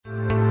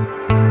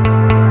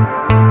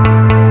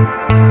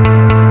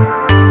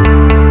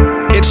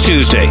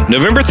Tuesday,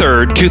 November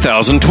 3rd,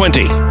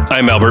 2020.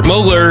 I'm Albert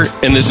Mohler,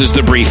 and this is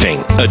The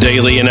Briefing, a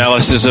daily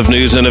analysis of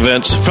news and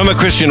events from a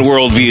Christian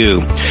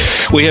worldview.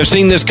 We have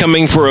seen this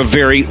coming for a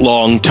very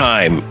long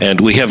time,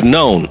 and we have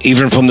known,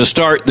 even from the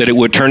start, that it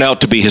would turn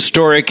out to be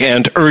historic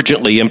and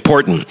urgently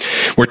important.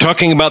 We're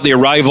talking about the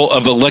arrival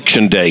of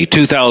Election Day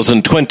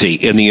 2020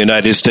 in the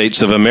United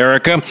States of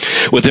America,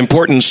 with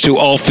importance to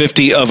all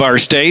 50 of our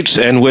states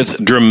and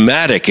with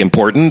dramatic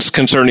importance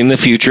concerning the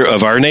future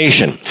of our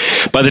nation.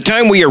 By the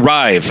time we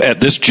arrive at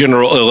this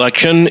general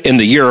election in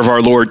the year of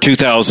our Lord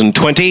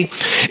 2020,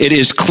 it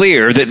is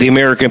clear that the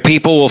American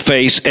people will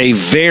face a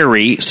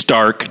very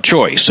stark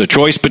choice, a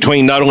choice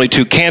between not only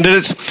two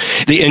candidates,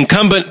 the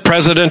incumbent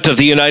president of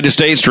the United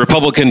States,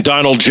 Republican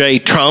Donald J.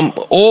 Trump,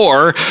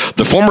 or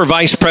the former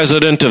vice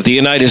president of the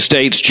United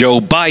States, Joe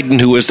Biden,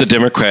 who is the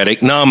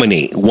Democratic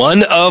nominee.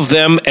 One of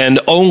them and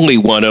only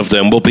one of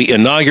them will be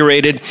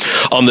inaugurated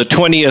on the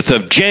 20th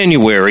of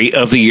January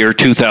of the year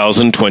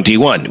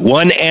 2021.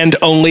 One and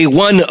only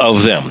one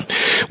of them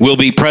will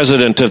be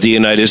president of the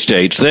United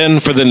States then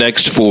for the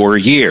next 4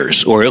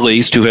 years, or at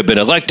least to have been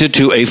elected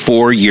to a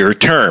 4-year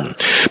term.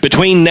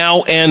 Between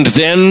now and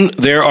then,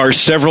 there are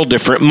several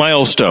different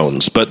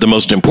milestones, but the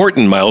most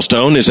important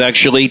milestone is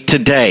actually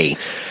today.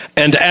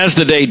 And as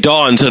the day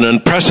dawns, an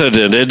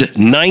unprecedented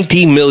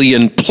 90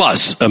 million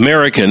plus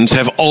Americans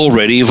have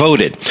already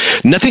voted.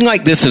 Nothing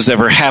like this has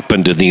ever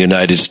happened in the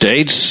United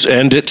States,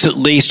 and it's at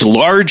least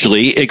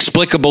largely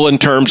explicable in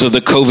terms of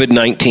the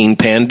COVID-19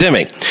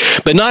 pandemic,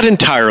 but not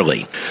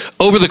entirely.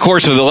 Over the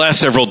course of the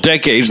last several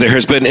decades, there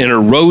has been an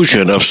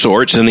erosion of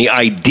sorts in the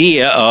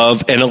idea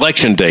of an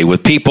election day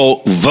with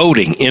people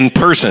voting in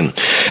person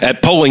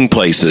at polling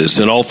places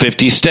in all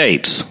 50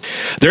 states.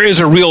 There is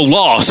a real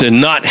loss in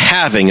not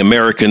having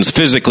Americans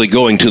physically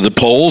going to the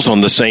polls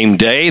on the same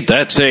day.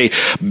 That's a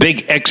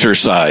big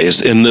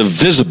exercise in the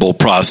visible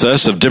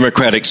process of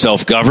democratic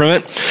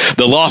self-government.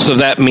 The loss of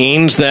that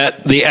means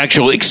that the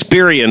actual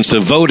experience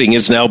of voting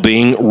is now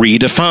being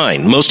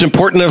redefined. Most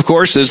important, of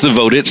course, is the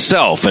vote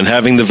itself and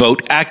having the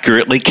vote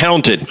accurately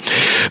counted.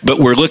 But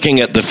we're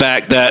looking at the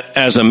fact that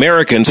as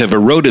Americans have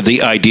eroded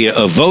the idea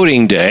of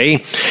voting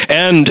day,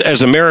 and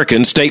as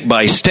Americans state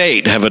by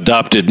state have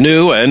adopted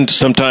new and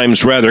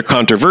sometimes rather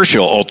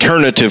controversial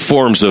alternative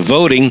forms of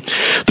voting,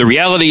 the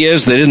reality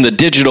is that in the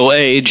digital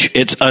age,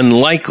 it's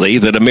unlikely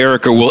that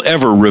America will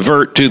ever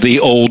revert to the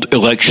old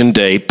Election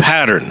Day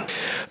pattern.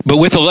 But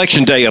with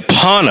Election Day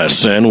upon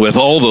us and with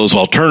all those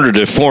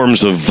alternative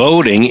forms of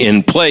voting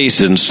in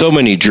place in so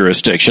many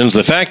jurisdictions,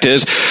 the fact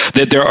is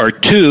that there are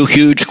two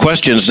huge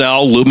questions now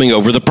looming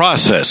over the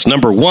process.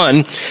 Number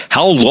one,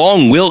 how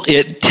long will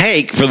it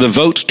take for the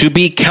votes to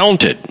be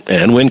counted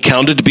and when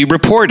counted to be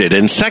reported?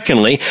 And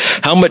secondly,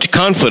 how much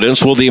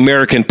confidence will the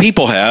American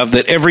people have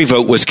that every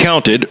vote was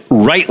counted,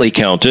 rightly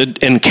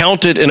counted, and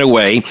counted in a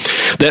way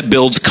that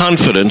builds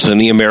confidence in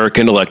the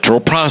American electoral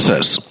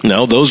process?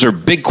 Now, those are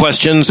big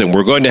questions, and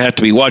we're going to have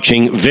to be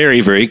watching very,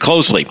 very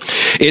closely.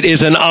 It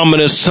is an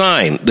ominous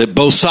sign that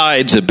both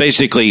sides have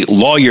basically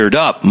lawyered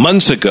up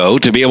months ago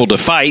to be able to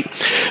fight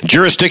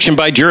jurisdiction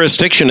by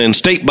jurisdiction and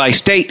state by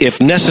state, if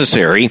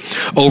necessary,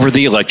 over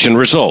the election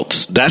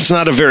results. That's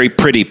not a very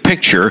pretty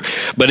picture,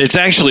 but it's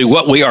actually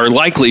what we are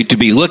likely to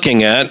be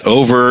looking at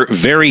over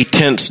very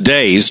tense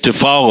days to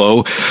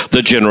follow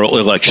the general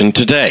election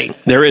today.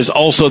 There is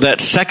also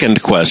that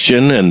second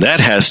question, and that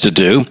has to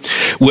do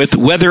with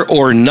whether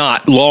or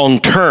not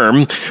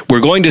long-term we're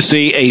going to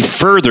see a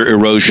further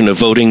erosion of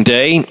voting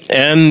day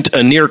and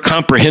a near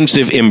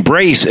comprehensive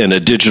embrace in a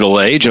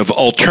digital age of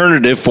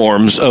alternative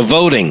forms of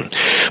voting.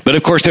 But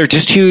of course, there are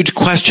just huge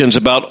questions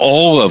about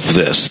all of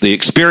this. The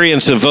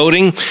experience of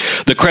voting,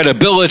 the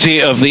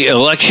credibility of the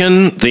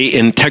election, the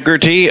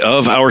integrity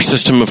of our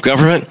system of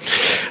government.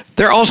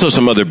 There are also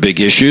some other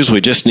big issues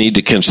we just need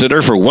to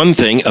consider. For one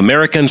thing,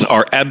 Americans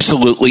are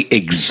absolutely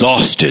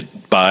exhausted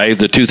by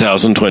the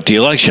 2020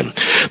 election.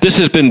 This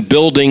has been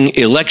building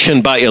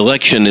election by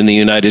election in the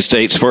United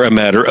States for a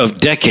matter of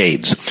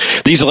decades.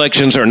 These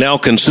elections are now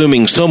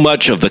consuming so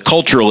much of the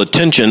cultural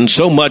attention,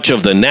 so much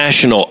of the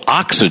national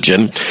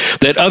oxygen,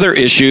 that other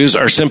issues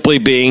are simply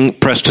being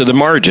pressed to the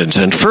margins.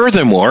 And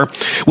furthermore,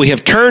 we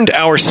have turned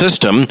our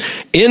system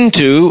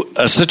into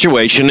a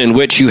situation in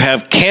which you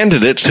have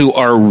candidates who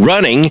are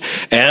running,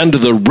 and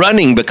the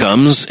running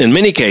becomes, in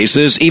many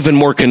cases, even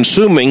more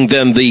consuming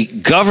than the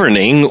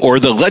governing or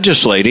the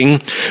legislating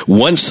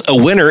once a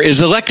winner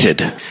is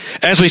elected.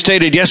 As we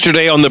stated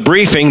yesterday on the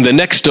briefing, the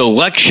next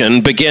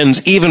election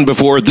begins even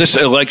before this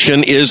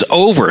election is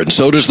over, and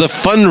so does the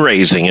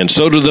fundraising, and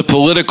so do the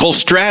political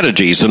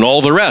strategies and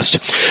all the rest.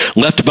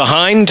 Left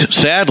behind,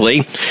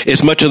 sadly,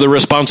 is much of the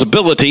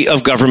responsibility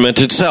of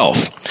government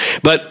itself.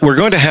 But we're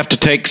going to have to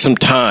take some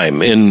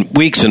time in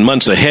weeks and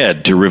months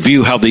ahead to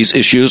review how these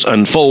issues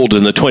unfold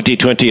in the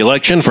 2020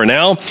 election. For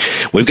now,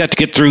 we've got to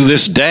get through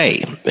this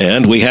day,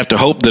 and we have to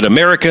hope that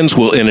Americans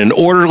will, in an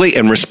orderly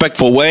and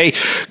respectful way,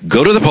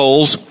 go to the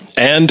polls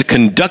and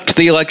conduct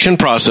the election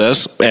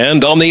process,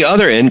 and on the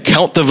other end,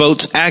 count the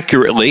votes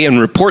accurately and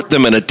report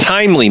them in a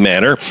timely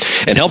manner,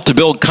 and help to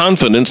build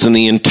confidence in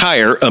the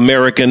entire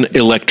American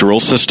electoral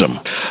system.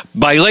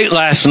 By late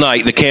last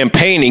night, the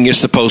campaigning is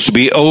supposed to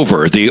be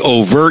over, the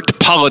overt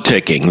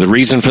politicking. The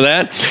reason for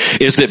that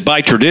is that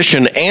by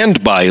tradition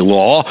and by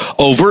law,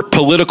 overt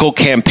political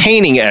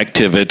campaigning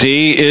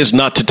activity is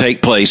not to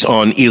take place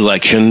on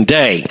Election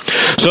Day.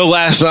 So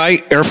last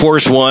night, Air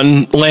Force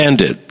One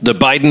landed. The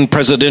Biden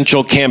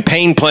presidential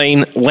campaign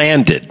plane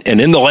landed.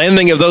 And in the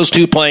landing of those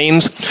two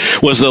planes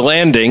was the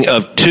landing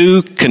of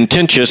two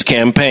contentious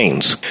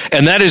campaigns.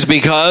 And that is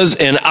because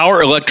in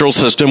our electoral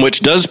system,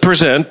 which does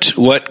present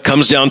what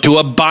comes down to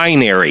a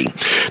binary,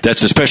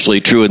 that's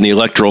especially true in the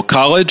Electoral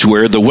College,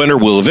 where the winner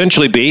will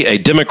eventually be a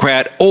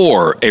Democrat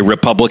or a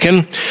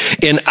Republican.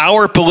 In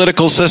our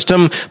political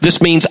system,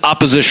 this means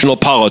oppositional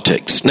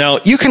politics. Now,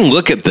 you can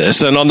look at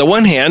this, and on the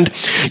one hand,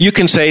 you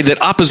can say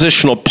that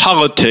oppositional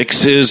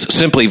politics is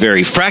simply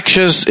very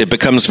fractious, it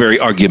becomes very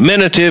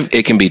argumentative,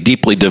 it can be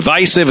deeply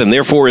divisive, and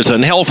therefore is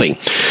unhealthy.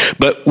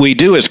 But we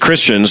do, as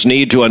Christians,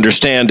 need to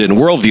understand in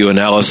worldview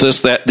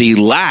analysis that the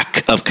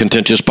lack of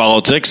contentious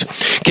politics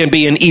can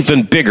be an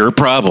even bigger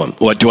problem.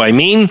 What do I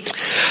mean?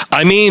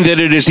 I mean that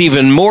it is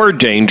even more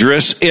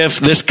dangerous if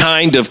this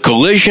kind of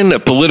collision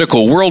of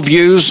political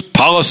worldviews,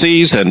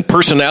 policies, and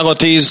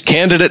personalities,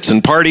 candidates,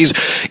 and parties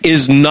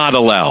is not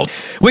allowed.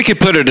 We could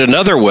put it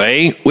another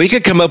way. We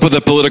could come up with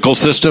a political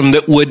system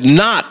that would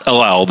not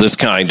allow this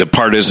kind of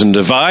partisan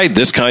divide,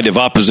 this kind of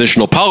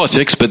oppositional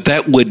politics, but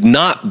that would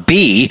not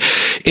be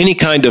any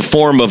kind of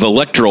form of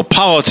electoral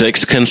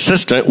politics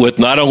consistent with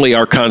not only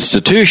our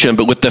Constitution,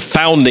 but with the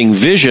founding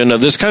vision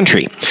of this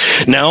country.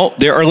 Now,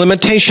 there are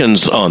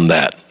limitations on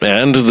that,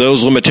 and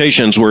those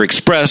limitations were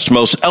expressed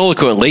most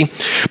eloquently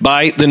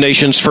by the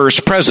nation's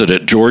first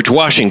president, George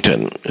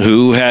Washington,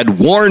 who had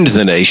warned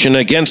the nation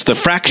against the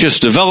fractious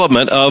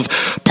development of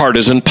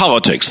partisan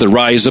politics, the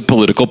rise of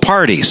political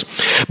parties.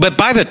 But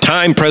by the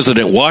time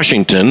President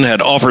Washington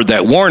had offered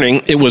that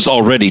warning, it was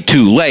already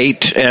too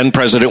late, and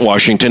President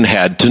Washington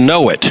had to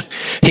know it.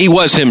 He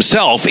was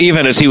himself,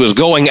 even as he was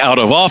going out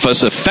of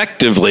office,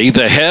 effectively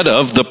the head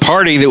of the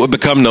party that would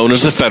become known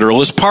as the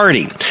Federalist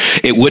Party.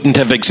 It wouldn't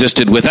have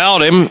existed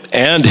without him,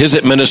 and his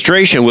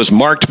administration was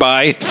marked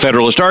by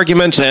Federalist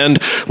arguments and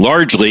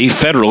largely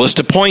Federalist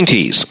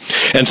appointees.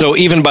 And so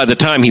even by the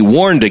time he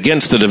warned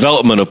against the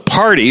development of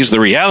parties, the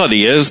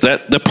reality is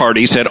that the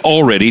parties had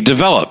already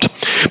developed.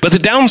 But the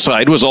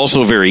downside was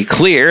also very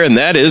clear, and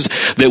that is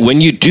that when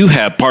you do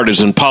have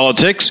partisan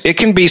politics, it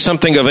can be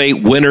something of a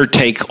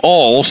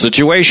winner-take-all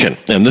situation,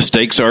 and the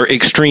stakes are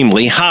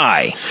extremely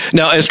high.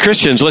 Now, as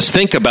Christians, let's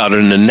think about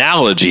an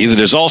analogy that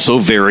is also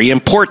very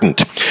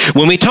important.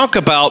 When we talk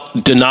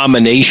about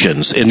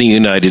denominations in the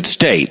United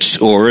States,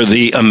 or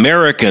the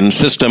American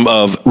system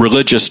of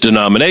religious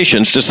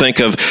denominations, just think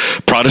of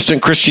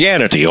Protestant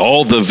Christianity,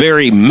 all the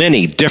very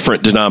many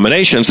different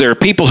denominations. There are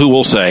people who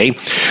will say,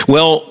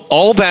 well,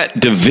 all that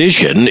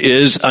division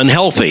is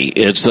unhealthy.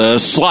 It's a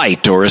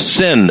slight or a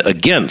sin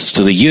against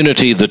the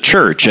unity of the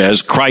church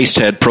as Christ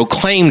had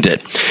proclaimed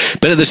it.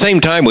 But at the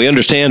same time, we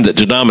understand that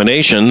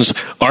denominations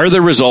are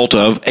the result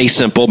of a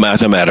simple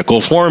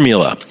mathematical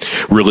formula.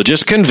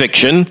 Religious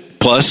conviction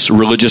plus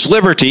religious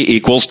liberty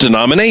equals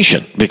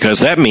denomination,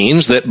 because that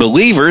means that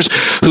believers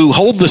who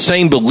hold the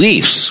same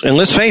beliefs, and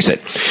let's face it,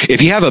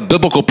 if you have a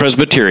biblical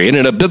Presbyterian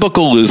and a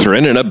biblical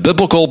Lutheran and a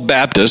biblical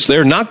Baptist,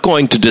 they're not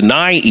going to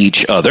deny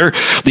each other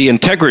the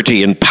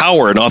integrity and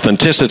power and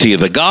authenticity of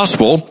the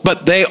gospel,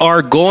 but they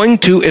are going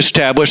to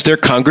establish their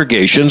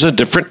congregations in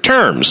different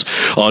terms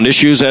on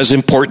issues as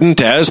important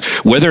as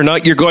whether or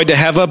not you're going to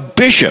have a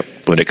bishop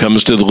when it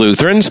comes to the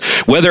Lutherans,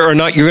 whether or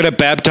not you're going to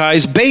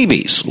baptize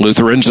babies,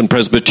 Lutherans and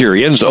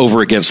Presbyterians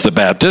over against the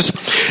Baptists.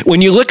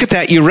 When you look at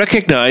that, you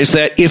recognize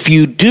that if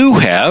you do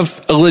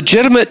have a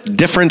legitimate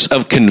difference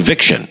of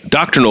conviction,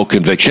 doctrinal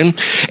conviction,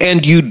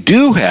 and you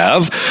do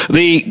have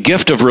the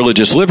gift of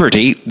religious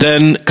liberty,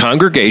 then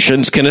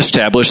congregations can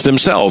establish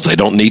themselves. They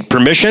don't need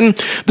permission.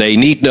 They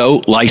need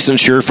no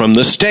licensure from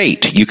the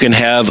state. You can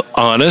have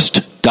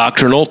honest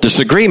doctrinal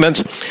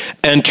disagreements,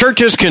 and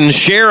churches can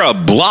share a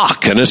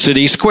block in a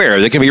city square.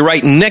 They can be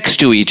right next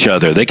to each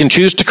other. They can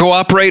choose to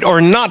cooperate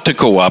or not to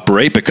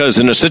cooperate, because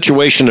in a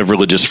situation of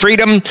religious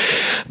freedom,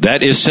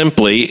 that is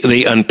simply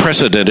the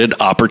unprecedented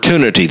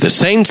opportunity. The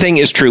same thing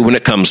is true when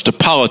it comes to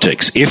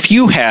politics. If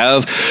you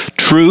have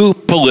true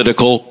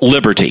political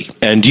liberty,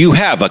 and you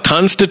have a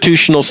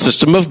constitutional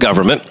system of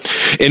government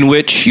in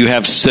which you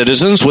have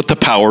citizens with the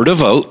power to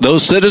vote,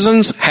 those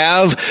citizens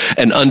have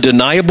an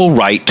undeniable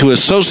right to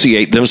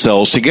associate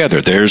themselves together.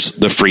 There's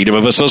the freedom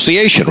of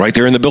association right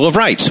there in the Bill of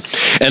Rights.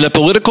 And a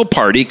political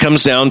party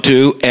comes down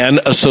to an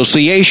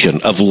association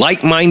of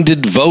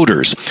like-minded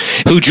voters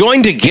who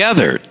join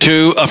together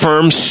to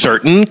affirm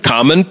certain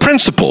common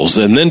principles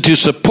and then to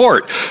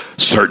support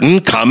certain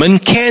common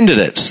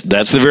candidates.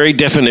 That's the very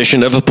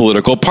definition of a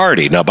political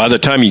party. Now, by the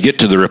time you get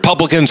to the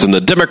Republicans and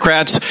the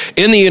Democrats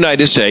in the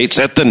United States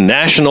at the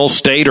national,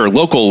 state, or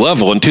local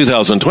level in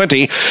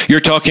 2020, you're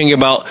talking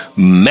about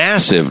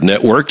massive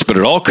networks, but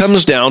it all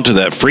comes down to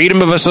that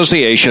freedom of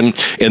association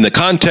in the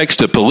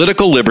context of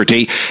political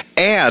liberty.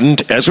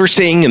 And as we're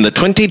seeing in the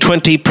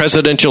 2020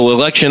 presidential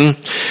election,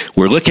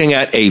 we're looking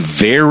at a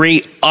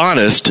very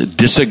honest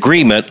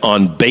disagreement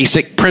on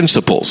basic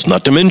principles,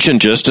 not to mention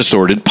just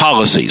assorted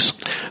policies.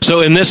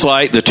 So in this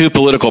light, the two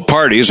political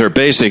parties are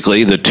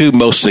basically the two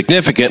most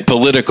significant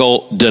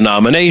political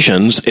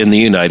denominations in the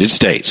United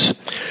States.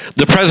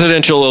 The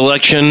presidential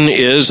election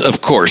is,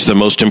 of course, the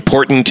most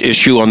important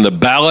issue on the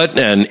ballot,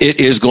 and it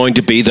is going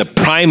to be the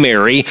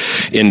primary,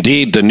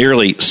 indeed the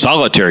nearly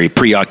solitary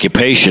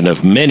preoccupation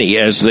of many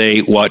as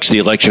they watch the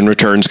election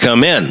returns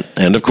come in.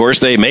 And of course,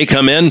 they may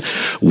come in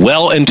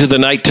well into the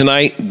night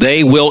tonight.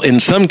 They will, in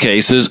some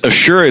cases,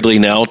 assuredly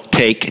now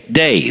take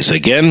days.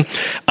 Again,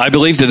 I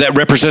believe that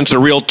represents a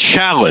real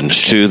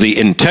challenge to the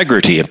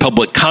integrity and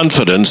public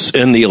confidence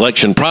in the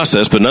election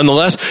process, but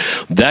nonetheless,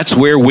 that's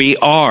where we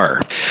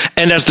are.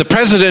 And as the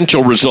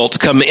presidential results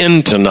come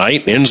in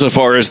tonight,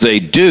 insofar as they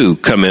do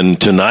come in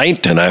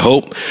tonight, and I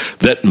hope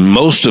that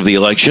most of the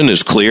election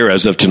is clear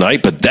as of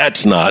tonight, but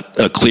that's not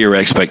a clear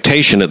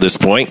expectation at this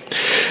point,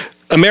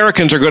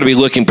 Americans are going to be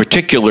looking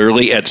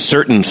particularly at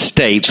certain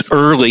states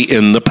early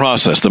in the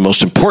process. The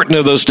most important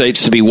of those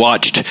states to be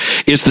watched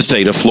is the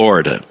state of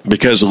Florida,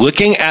 because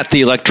looking at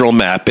the electoral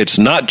map, it's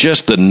not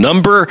just the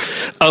number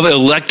of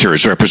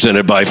electors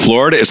represented by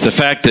Florida, it's the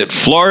fact that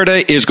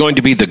Florida is going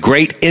to be the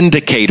great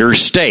indicator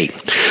state.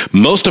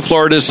 Most of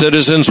Florida's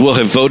citizens will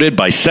have voted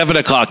by 7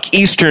 o'clock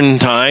Eastern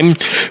time.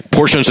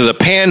 Portions of the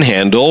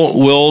Panhandle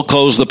will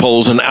close the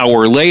polls an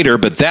hour later,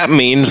 but that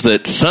means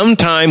that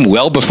sometime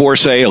well before,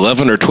 say,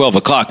 11 or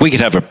 12 o'clock, we could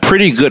have a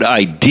pretty good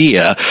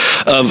idea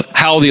of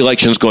how the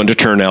election is going to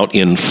turn out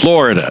in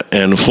Florida.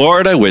 And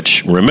Florida,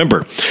 which,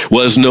 remember,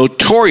 was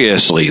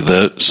notoriously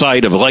the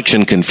site of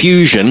election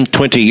confusion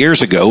 20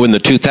 years ago in the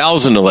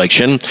 2000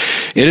 election,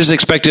 it is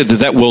expected that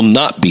that will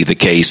not be the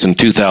case in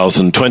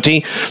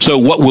 2020. So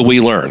what will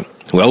we learn?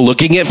 Well,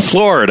 looking at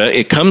Florida,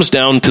 it comes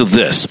down to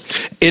this.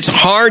 It's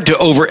hard to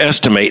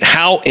overestimate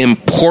how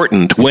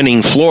important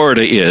winning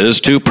Florida is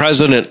to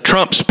President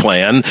Trump's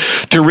plan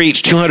to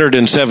reach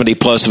 270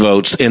 plus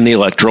votes in the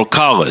Electoral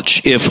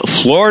College. If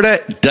Florida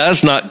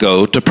does not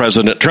go to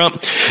President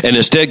Trump and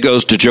instead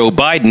goes to Joe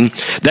Biden,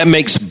 that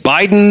makes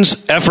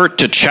Biden's effort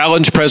to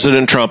challenge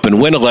President Trump and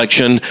win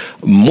election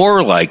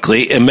more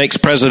likely and makes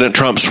President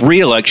Trump's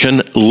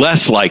re-election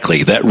less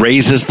likely. That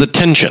raises the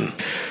tension.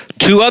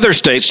 Two other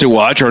states to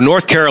watch are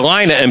North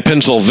Carolina and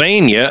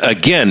Pennsylvania.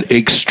 Again,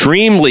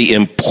 extremely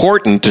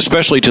important,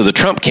 especially to the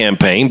Trump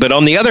campaign. But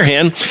on the other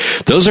hand,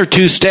 those are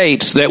two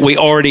states that we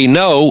already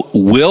know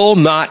will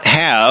not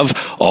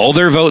have all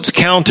their votes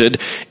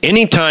counted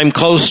anytime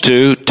close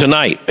to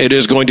tonight. It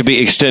is going to be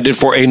extended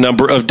for a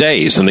number of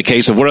days. In the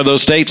case of one of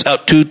those states,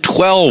 up to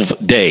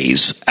 12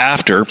 days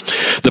after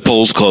the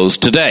polls close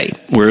today.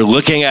 We're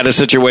looking at a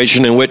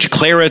situation in which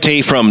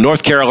clarity from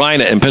North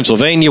Carolina and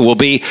Pennsylvania will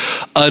be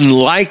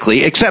unlikely,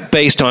 except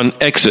based on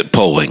exit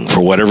polling. For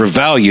whatever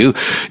value,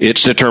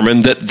 it's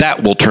determined that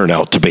that will turn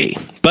out to be.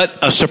 But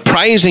a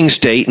surprising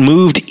state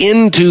moved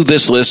into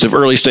this list of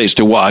early states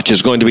to watch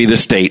is going to be the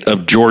state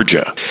of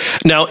Georgia.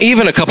 Now,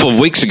 even a couple of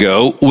weeks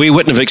ago, we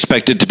wouldn't have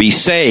expected to be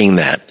saying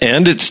that.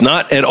 And it's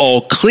not at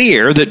all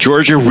clear that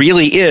Georgia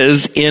really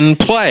is in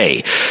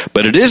play.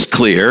 But it is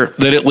clear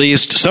that at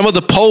least some of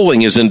the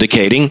polling is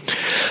indicating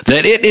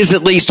that it is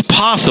at least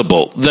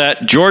possible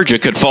that Georgia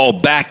could fall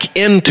back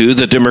into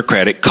the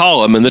Democratic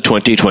column in the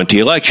 2020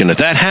 election. If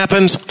that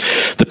happens,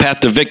 the path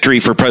to victory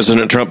for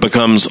President Trump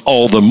becomes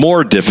all the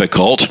more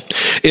difficult.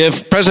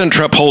 If President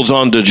Trump holds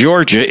on to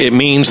Georgia, it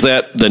means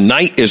that the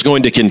night is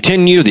going to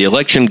continue, the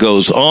election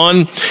goes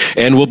on,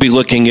 and we'll be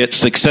looking at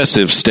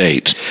successive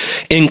states,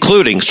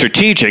 including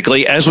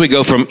strategically, as we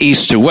go from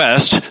east to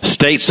west,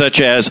 states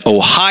such as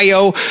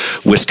Ohio,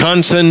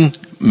 Wisconsin,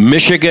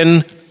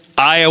 Michigan,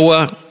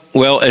 Iowa.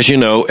 Well, as you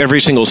know,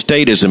 every single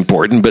state is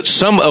important, but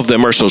some of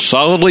them are so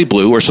solidly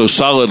blue or so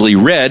solidly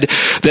red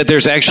that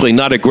there's actually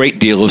not a great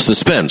deal of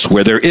suspense.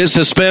 Where there is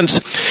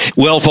suspense,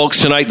 well,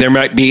 folks, tonight there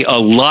might be a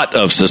lot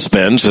of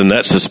suspense, and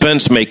that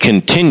suspense may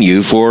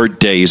continue for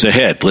days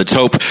ahead. Let's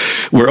hope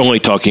we're only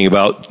talking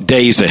about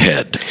days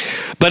ahead.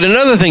 But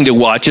another thing to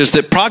watch is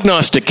that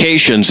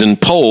prognostications in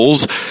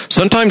polls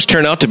sometimes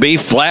turn out to be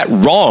flat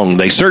wrong.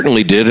 They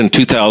certainly did in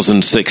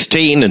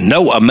 2016, and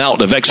no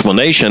amount of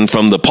explanation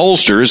from the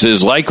pollsters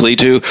is likely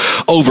to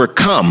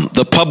overcome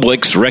the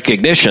public's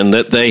recognition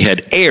that they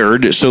had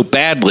erred so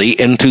badly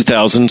in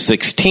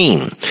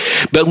 2016.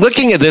 But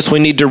looking at this, we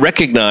need to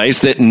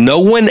recognize that no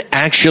one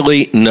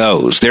actually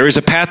knows. There is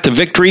a path to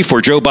victory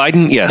for Joe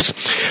Biden, yes.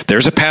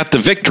 There's a path to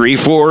victory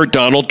for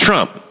Donald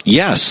Trump.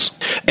 Yes.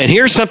 And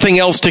here's something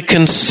else to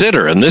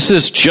consider, and this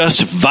is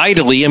just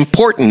vitally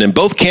important, and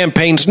both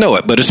campaigns know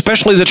it, but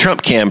especially the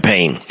Trump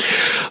campaign.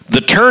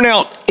 The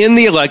turnout in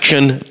the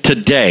election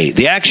today,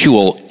 the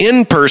actual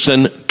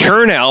in-person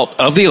turnout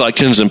of the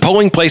elections in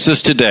polling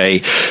places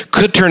today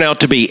could turn out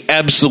to be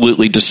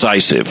absolutely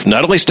decisive,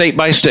 not only state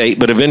by state,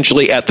 but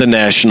eventually at the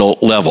national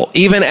level.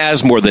 Even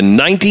as more than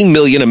 90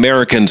 million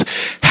Americans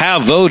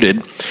have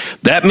voted,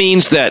 that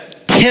means that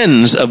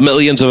tens of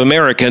millions of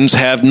Americans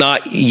have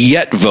not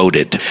yet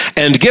voted.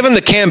 And given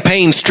the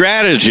campaign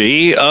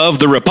strategy of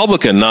the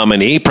Republican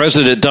nominee,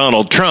 President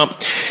Donald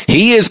Trump,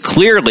 he is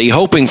clearly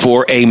hoping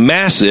for a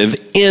massive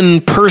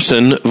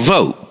in-person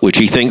vote, which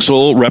he thinks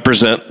will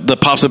represent the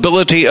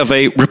possibility of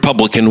a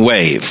Republican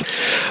wave.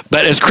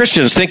 But as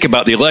Christians think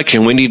about the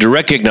election, we need to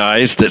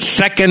recognize that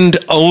second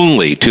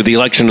only to the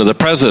election of the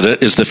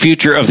president is the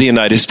future of the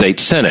United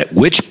States Senate.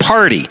 Which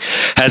party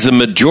has a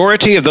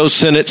majority of those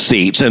Senate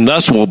seats and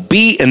thus will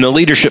be in the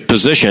leadership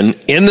position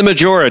in the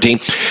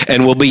majority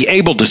and will be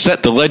able to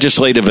set the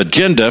legislative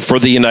agenda for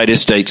the United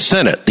States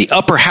Senate, the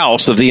upper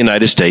house of the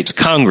United States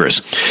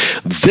Congress.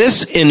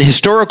 This, in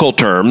historical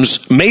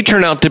terms, may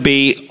turn out to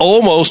be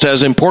almost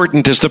as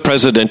important as the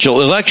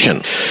presidential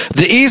election.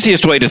 The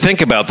easiest way to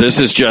think about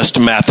this is just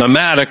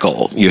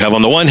mathematical. You have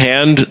on the one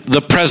hand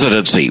the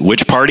presidency.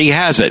 Which party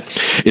has it?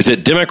 Is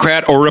it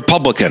Democrat or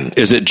Republican?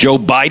 Is it Joe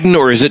Biden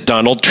or is it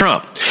Donald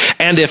Trump?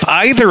 And if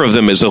either of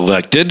them is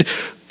elected,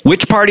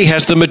 which party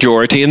has the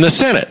majority in the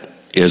Senate?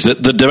 Is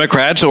it the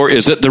Democrats or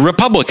is it the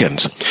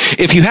Republicans?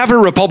 If you have a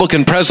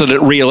Republican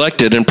president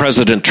reelected and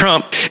President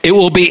Trump, it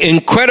will be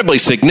incredibly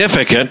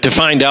significant to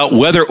find out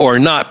whether or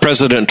not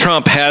President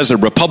Trump has a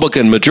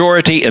Republican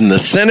majority in the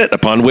Senate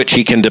upon which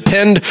he can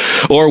depend,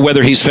 or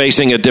whether he's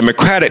facing a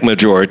Democratic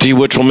majority,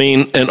 which will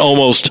mean an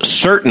almost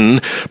certain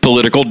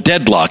political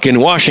deadlock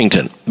in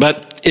Washington.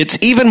 But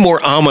it's even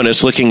more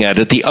ominous looking at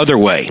it the other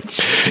way.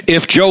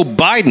 If Joe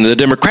Biden, the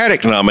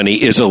Democratic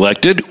nominee, is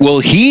elected,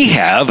 will he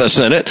have a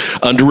Senate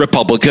under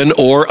Republican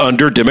or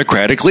under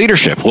Democratic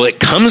leadership? Well, it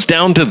comes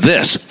down to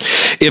this.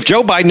 If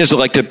Joe Biden is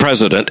elected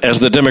president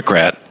as the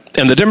Democrat,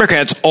 and the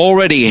Democrats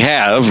already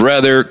have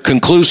rather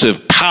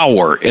conclusive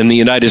power in the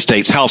United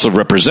States House of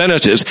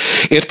Representatives,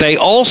 if they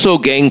also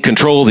gain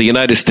control of the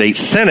United States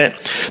Senate,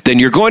 then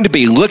you're going to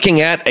be looking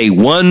at a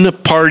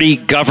one-party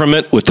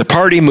government with the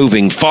party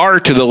moving far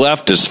to the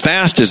left as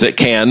fast as it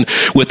can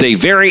with a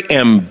very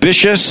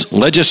ambitious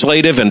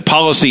legislative and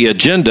policy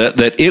agenda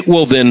that it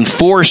will then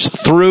force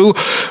through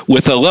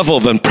with a level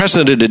of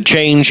unprecedented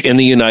change in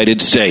the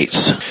United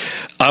States.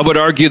 I would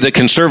argue that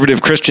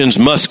conservative Christians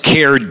must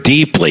care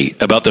deeply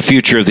about the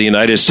future of the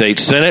United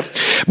States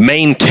Senate,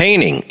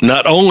 maintaining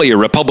not only a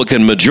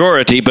Republican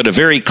majority, but a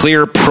very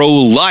clear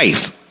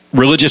pro-life,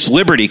 religious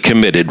liberty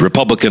committed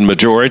Republican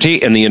majority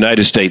in the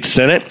United States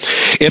Senate.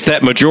 If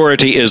that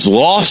majority is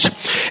lost,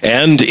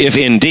 and if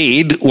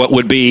indeed what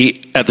would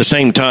be at the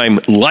same time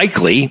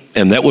likely,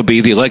 and that would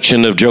be the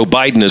election of Joe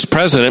Biden as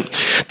president,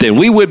 then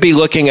we would be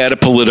looking at a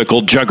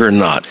political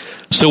juggernaut.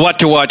 So what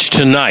to watch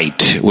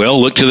tonight?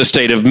 Well, look to the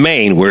state of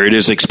Maine, where it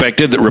is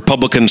expected that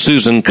Republican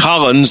Susan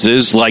Collins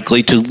is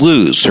likely to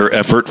lose her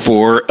effort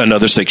for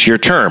another 6-year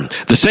term.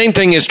 The same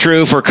thing is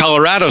true for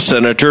Colorado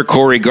Senator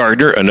Cory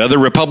Gardner, another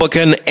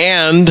Republican,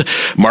 and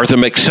Martha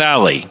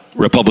McSally,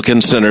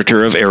 Republican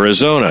Senator of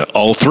Arizona.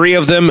 All three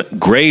of them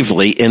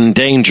gravely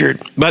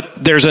endangered. But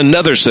there's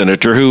another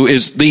senator who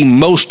is the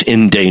most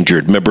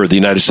endangered member of the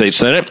United States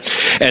Senate,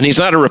 and he's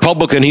not a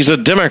Republican, he's a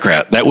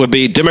Democrat. That would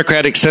be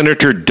Democratic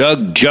Senator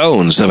Doug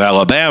Jones of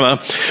Alabama,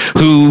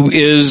 who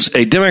is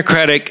a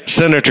Democratic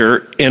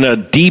senator in a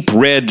deep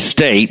red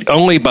state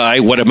only by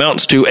what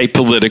amounts to a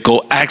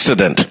political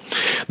accident.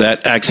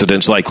 That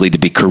accident's likely to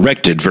be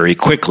corrected very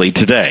quickly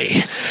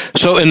today.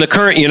 So in the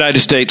current United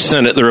States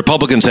Senate, the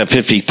Republicans have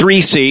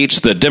 53 seats,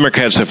 the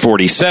Democrats have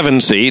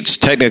 47 seats.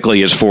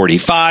 Technically it's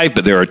 45,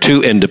 but there are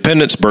two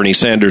independents, Bernie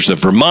Sanders of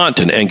Vermont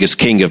and Angus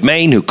King of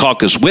Maine, who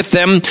caucus with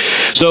them.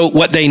 So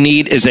what they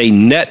need is a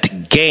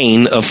net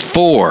gain of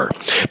 4.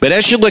 But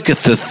as you look at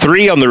the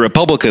 3 on the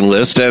Republican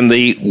list and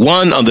the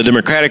 1 on the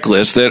Democratic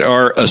list that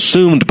are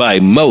assumed by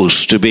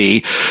most to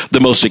be the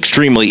most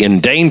extremely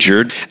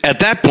endangered, at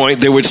that point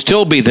there would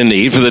still be the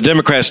need for the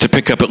Democrats to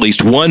pick up at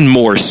least one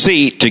more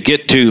seat to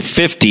get to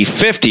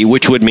 50-50,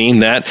 which would mean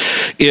that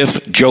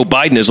if Joe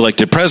Biden is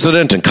elected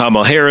president and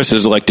Kamala Harris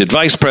is elected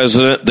vice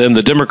president, then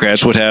the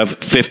Democrats would have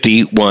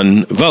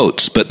 51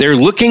 votes. But they're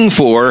looking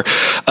for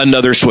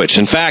another switch.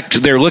 In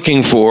fact, they're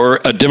looking for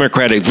a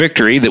Democratic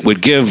victory that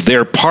would give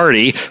their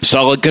party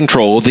solid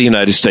control of the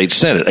United States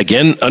Senate.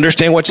 Again,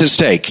 understand what's at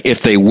stake.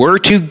 If they were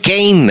to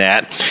gain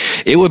that,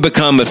 it would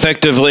become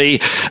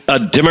effectively a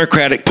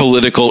Democratic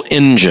political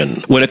engine.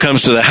 When it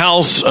comes to the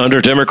House,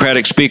 under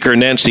Democratic Speaker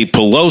Nancy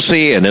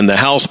Pelosi, and in the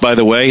House, by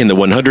the way, in the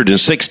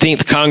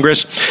 116th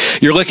Congress,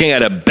 you're looking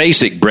at a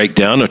basic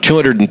breakdown of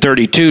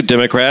 232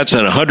 Democrats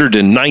and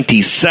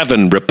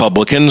 197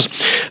 Republicans.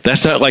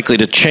 That's not likely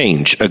to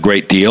change a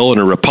great deal in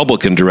a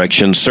Republican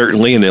direction,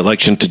 certainly in the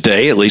election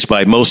today, at least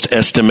by most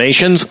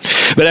estimations.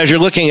 But as you're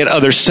looking at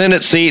other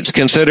Senate seats,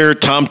 consider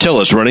Thom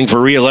Tillis running for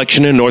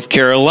re-election in North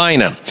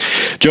Carolina.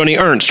 Joni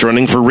Ernst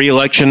running for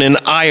re-election in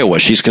Iowa.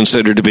 She's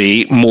considered to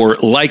be more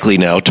likely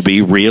now to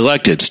be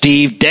re-elected.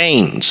 Steve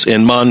Daines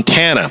in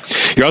Montana.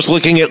 You're also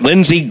looking at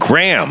Lindsey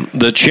Graham,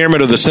 the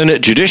chairman of the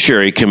Senate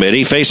Judiciary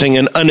Committee, facing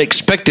an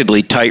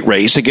unexpectedly tight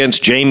race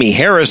against Jamie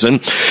Harrison,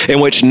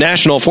 in which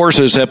national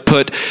forces have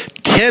put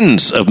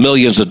tens of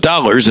millions of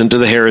dollars into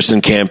the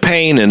Harrison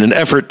campaign in an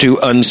effort to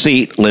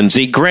unseat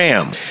Lindsey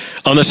Graham.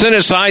 On the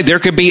Senate side, there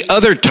could be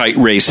other tight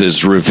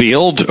races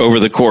revealed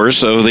over the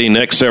course of the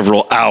next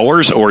several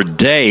hours or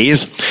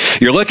days.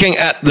 You're looking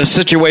at the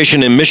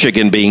situation in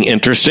Michigan being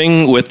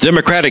interesting, with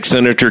Democratic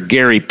Senator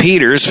Gary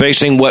Peters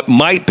facing what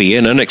might be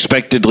an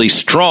unexpectedly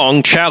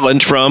strong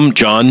challenge from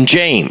John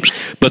James.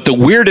 But the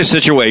weirdest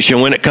situation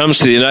when it comes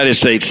to the United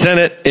States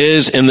Senate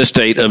is in the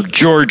state of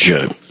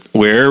Georgia,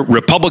 where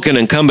Republican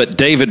incumbent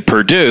David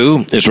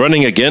Perdue is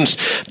running against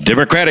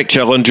Democratic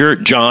challenger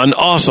Jon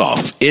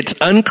Ossoff. It's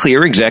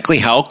unclear exactly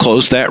how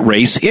close that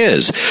race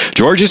is.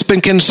 Georgia's been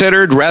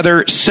considered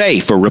rather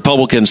safe for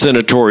Republican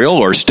senatorial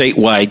or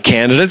statewide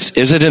candidates.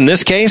 Is it in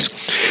this case?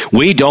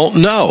 We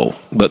don't know,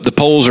 but the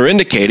polls are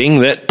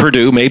indicating that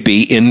Perdue may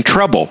be in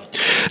trouble.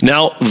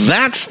 Now,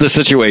 that's the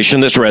situation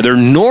that's rather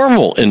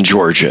normal in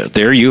Georgia.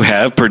 There you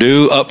have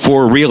Perdue up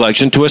for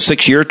re-election to a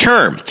 6-year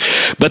term.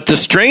 But the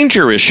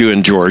stranger issue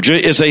in Georgia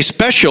is a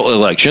special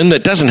election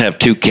that doesn't have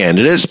 2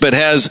 candidates, but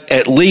has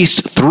at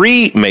least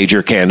 3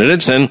 major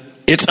candidates, and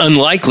it's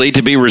unlikely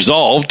to be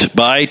resolved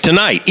by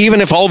tonight, even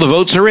if all the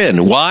votes are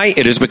in. Why?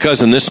 It is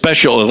because in this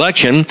special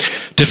election,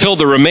 to fill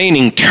the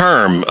remaining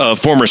term of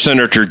former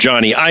Senator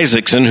Johnny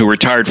Isakson, who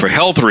retired for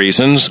health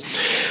reasons,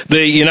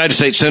 the United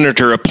States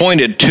Senator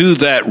appointed to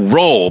that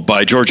role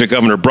by Georgia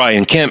Governor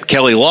Brian Kemp,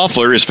 Kelly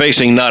Loeffler, is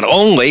facing not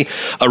only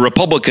a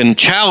Republican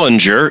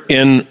challenger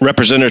in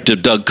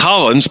Representative Doug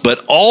Collins,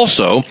 but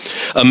also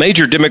a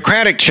major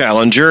Democratic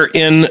challenger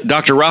in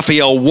Dr.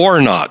 Raphael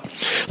Warnock,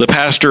 the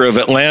pastor of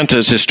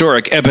Atlanta's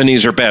historic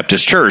Ebenezer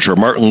Baptist Church, where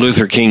Martin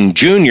Luther King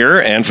Jr.,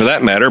 and for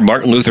that matter,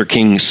 Martin Luther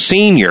King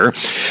Sr.,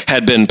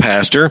 had been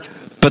pastor.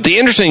 But the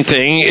interesting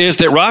thing is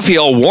that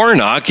Raphael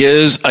Warnock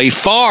is a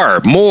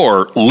far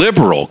more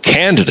liberal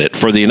candidate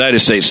for the United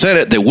States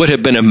Senate that would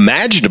have been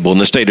imaginable in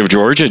the state of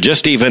Georgia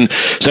just even,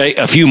 say,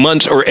 a few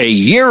months or a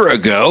year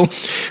ago.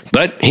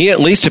 But he at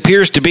least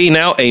appears to be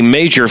now a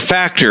major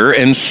factor.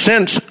 And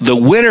since the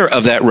winner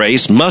of that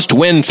race must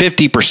win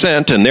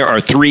 50%, and there are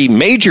 3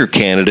 major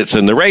candidates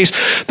in the race,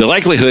 the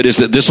likelihood is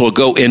that this will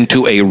go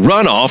into a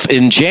runoff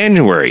in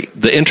January.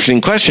 The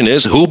interesting question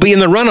is, who will be in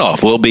the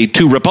runoff? Will it be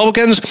 2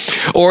 Republicans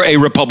or a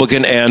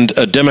Republican and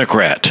a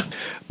Democrat?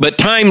 But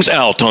time's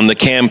out on the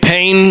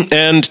campaign,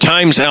 and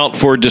time's out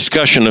for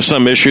discussion of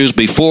some issues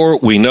before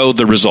we know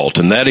the result.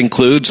 And that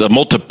includes a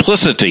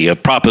multiplicity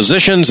of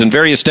propositions in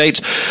various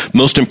states,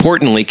 most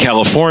importantly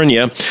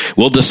California.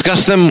 We'll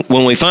discuss them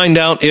when we find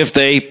out if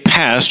they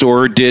passed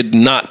or did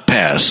not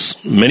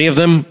pass. Many of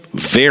them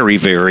very,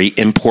 very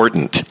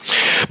important.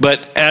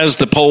 But as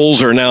the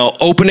polls are now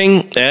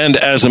opening, and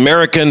as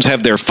Americans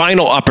have their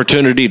final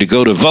opportunity to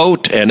go to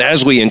vote, and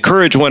as we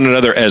encourage one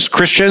another as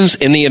Christians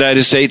in the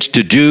United States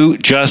to do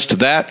just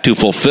that, to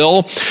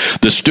fulfill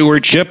the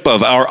stewardship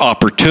of our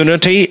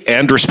opportunity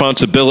and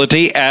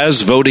responsibility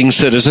as voting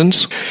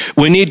citizens,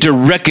 we need to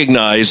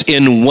recognize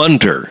in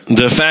wonder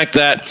the fact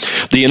that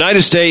the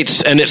United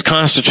States and its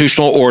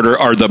constitutional order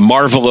are the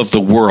marvel of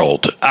the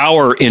world,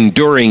 our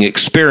enduring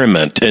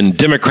experiment in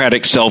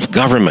democratic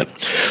self-government.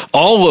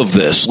 All of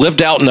this,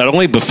 lived out not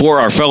only before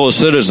our fellow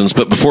citizens,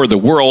 but before the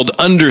world,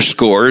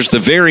 underscores the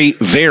very,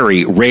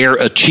 very rare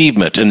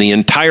achievement in the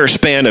entire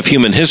span of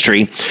human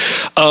history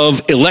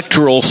of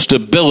electoral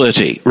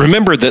stability.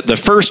 Remember that the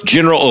first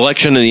general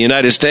election in the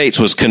United States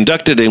was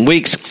conducted in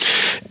weeks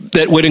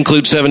that would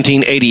include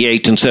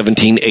 1788 and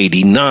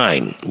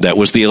 1789. That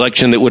was the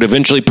election that would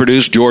eventually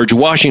produce George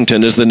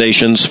Washington as the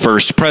nation's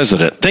first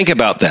president. Think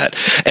about that.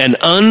 An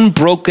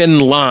unbroken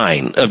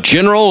line of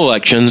general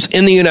elections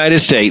in the United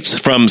States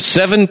from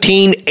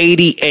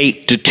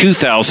 1788 to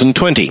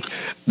 2020.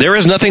 There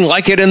is nothing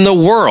like it in the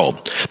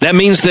world. That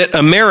means that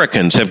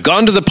Americans have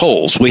gone to the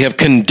polls. We have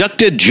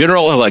conducted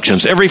general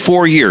elections every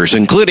 4 years,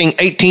 including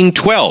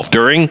 1812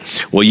 during,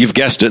 well, you've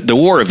guessed it, the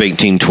War of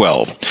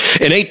 1812.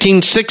 In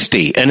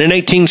 1860 and in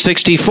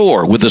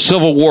 1864, with the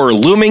Civil War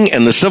looming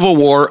and the Civil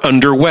War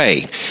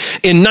underway.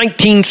 In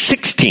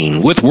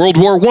 1916, with World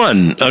War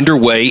I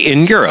underway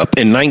in Europe.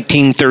 In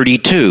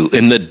 1932,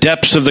 in the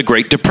depths of the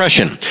Great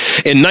Depression.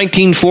 In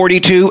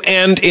 1942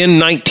 and in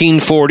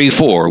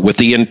 1944, with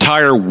the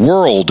entire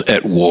world world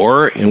at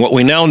war in what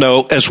we now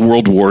know as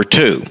World War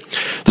II.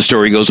 The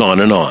story goes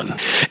on and on.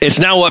 It's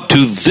now up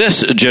to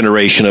this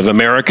generation of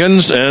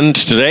Americans, and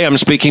today I'm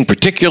speaking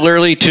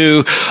particularly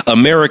to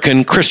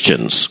American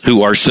Christians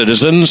who are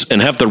citizens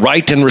and have the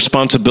right and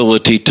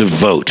responsibility to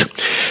vote.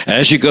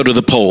 As you go to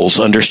the polls,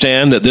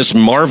 understand that this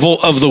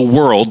marvel of the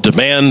world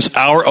demands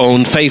our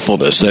own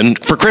faithfulness. And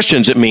for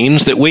Christians, it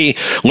means that we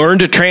learn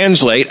to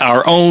translate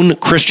our own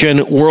Christian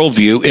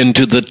worldview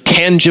into the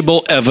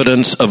tangible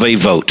evidence of a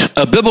vote.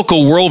 A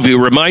biblical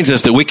worldview reminds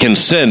us that we can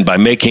sin by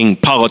making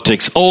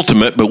politics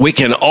ultimate, but we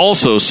can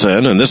also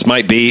sin, and this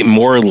might be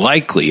more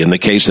likely in the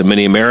case of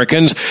many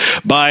Americans,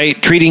 by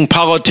treating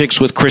politics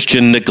with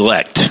Christian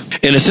neglect.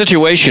 In a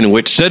situation in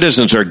which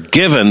citizens are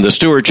given the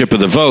stewardship of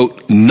the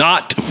vote,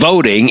 not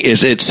voting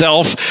is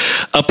itself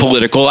a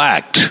political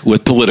act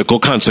with political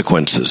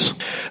consequences.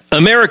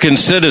 American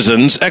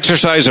citizens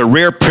exercise a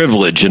rare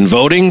privilege in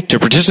voting to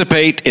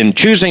participate in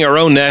choosing our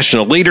own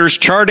national leaders,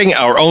 charting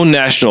our own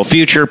national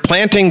future,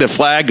 planting the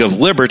flag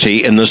of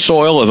liberty in the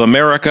soil of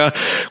America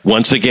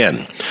once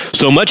again.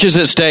 So much is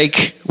at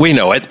stake, we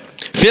know it.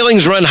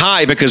 Feelings run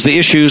high because the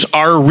issues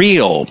are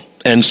real.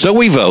 And so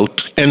we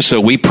vote, and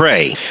so we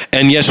pray.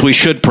 And yes, we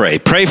should pray.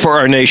 Pray for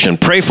our nation.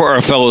 Pray for our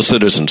fellow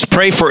citizens.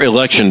 Pray for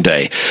Election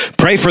Day.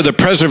 Pray for the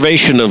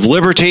preservation of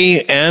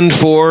liberty and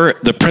for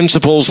the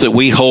principles that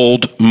we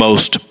hold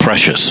most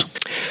precious.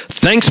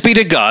 Thanks be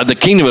to God, the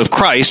kingdom of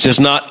Christ is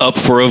not up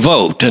for a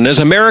vote. And as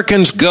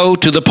Americans go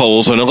to the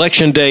polls on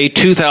Election Day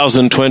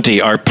 2020,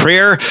 our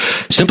prayer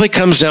simply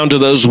comes down to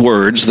those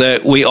words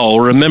that we all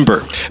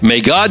remember.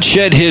 May God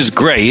shed his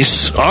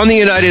grace on the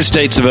United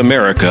States of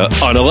America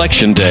on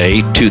Election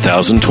Day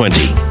 2020.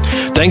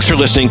 Thanks for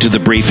listening to The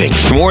Briefing.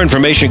 For more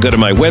information, go to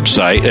my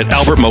website at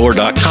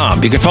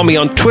albertmohler.com. You can follow me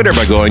on Twitter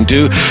by going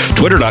to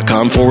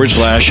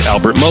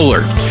twitter.com/Albert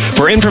Mohler.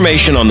 For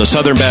information on the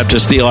Southern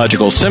Baptist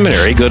Theological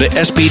Seminary, go to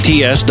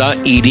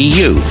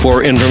sbts.edu.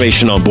 For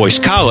information on Boyce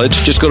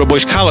College, just go to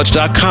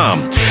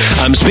boycecollege.com.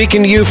 I'm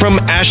speaking to you from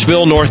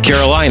Asheville, North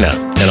Carolina,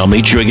 and I'll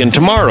meet you again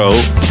tomorrow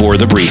for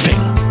The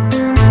Briefing.